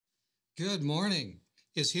Good morning.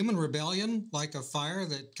 Is human rebellion like a fire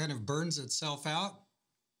that kind of burns itself out?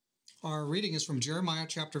 Our reading is from Jeremiah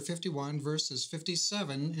chapter 51, verses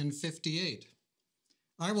 57 and 58.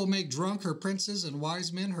 I will make drunk her princes and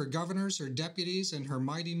wise men, her governors, her deputies, and her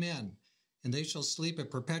mighty men, and they shall sleep a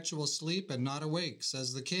perpetual sleep and not awake,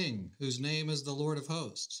 says the King, whose name is the Lord of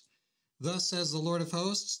hosts. Thus says the Lord of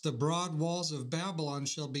hosts, the broad walls of Babylon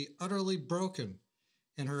shall be utterly broken,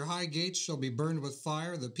 and her high gates shall be burned with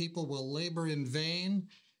fire. The people will labor in vain,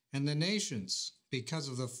 and the nations because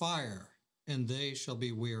of the fire, and they shall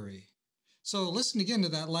be weary. So listen again to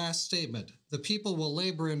that last statement. The people will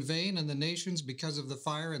labor in vain, and the nations because of the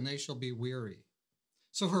fire, and they shall be weary.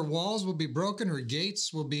 So her walls will be broken, her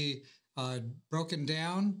gates will be broken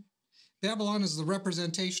down. Babylon is the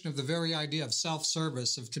representation of the very idea of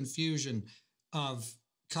self-service, of confusion, of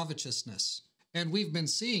covetousness. And we've been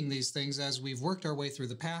seeing these things as we've worked our way through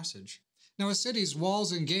the passage. Now, a city's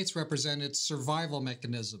walls and gates represent its survival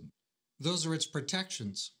mechanism. Those are its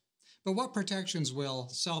protections. But what protections will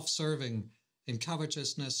self-serving and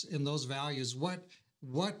covetousness in those values,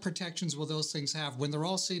 what protections will those things have when they're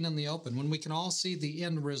all seen in the open, when we can all see the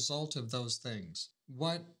end result of those things?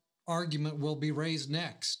 What argument will be raised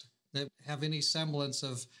next that have any semblance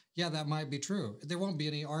of, yeah, that might be true? There won't be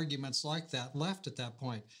any arguments like that left at that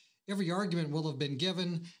point. Every argument will have been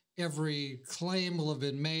given, every claim will have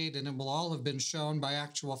been made, and it will all have been shown by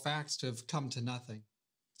actual facts to have come to nothing.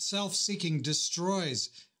 Self-seeking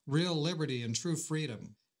destroys real liberty and true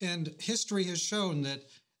freedom. And history has shown that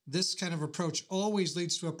this kind of approach always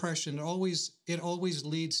leads to oppression. It always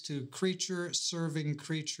leads to creature serving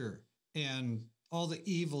creature and all the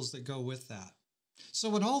evils that go with that. So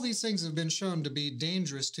when all these things have been shown to be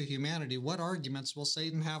dangerous to humanity, what arguments will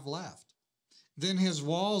Satan have left? Then his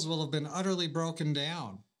walls will have been utterly broken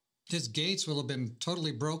down. His gates will have been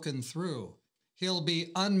totally broken through. He'll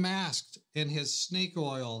be unmasked, and his snake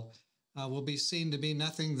oil will be seen to be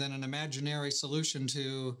nothing than an imaginary solution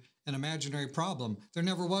to an imaginary problem. There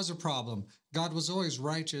never was a problem. God was always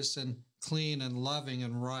righteous and clean and loving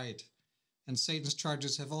and right. And Satan's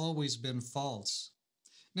charges have always been false.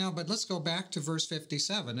 Now, but let's go back to verse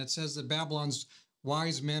 57. It says that Babylon's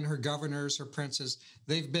wise men, her governors, her princes,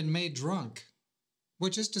 they've been made drunk,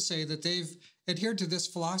 which is to say that they've adhered to this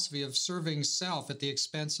philosophy of serving self at the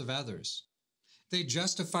expense of others. They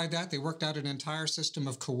justified that. They worked out an entire system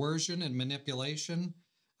of coercion and manipulation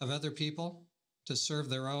of other people to serve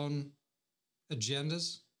their own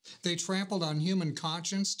agendas. They trampled on human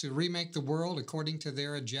conscience to remake the world according to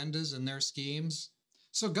their agendas and their schemes.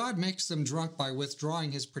 So God makes them drunk by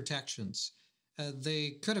withdrawing his protections.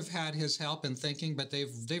 They could have had his help in thinking, but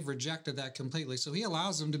they've rejected that completely. So he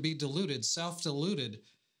allows them to be deluded, self-deluded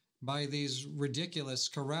by these ridiculous,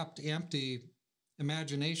 corrupt, empty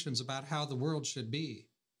imaginations about how the world should be.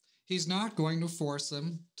 He's not going to force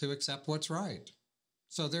them to accept what's right.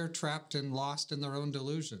 So they're trapped and lost in their own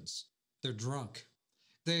delusions. They're drunk.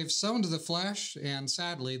 They've sown to the flesh, and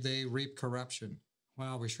sadly, they reap corruption.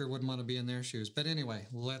 Wow, we sure wouldn't want to be in their shoes. But anyway,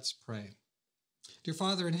 let's pray. Dear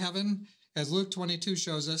Father in heaven, as Luke 22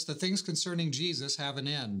 shows us, the things concerning Jesus have an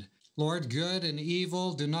end. Lord, good and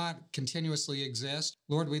evil do not continuously exist.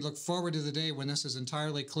 Lord, we look forward to the day when this is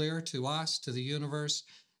entirely clear to us, to the universe,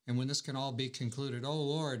 and when this can all be concluded. Oh,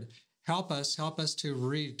 Lord, help us to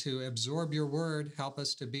read, to absorb your word, help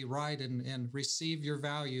us to be right and receive your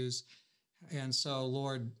values. And so,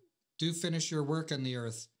 Lord, do finish your work on the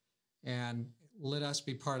earth and let us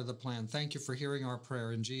be part of the plan. Thank you for hearing our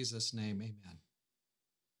prayer. In Jesus' name, amen.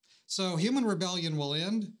 So human rebellion will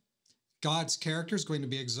end. God's character is going to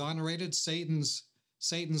be exonerated. Satan's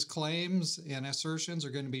claims and assertions are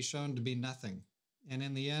going to be shown to be nothing. And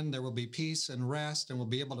in the end, there will be peace and rest, and we'll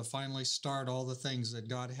be able to finally start all the things that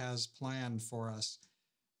God has planned for us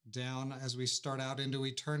down as we start out into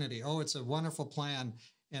eternity. Oh, it's a wonderful plan,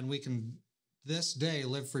 and we can this day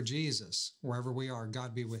live for Jesus wherever we are.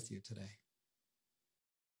 God be with you today.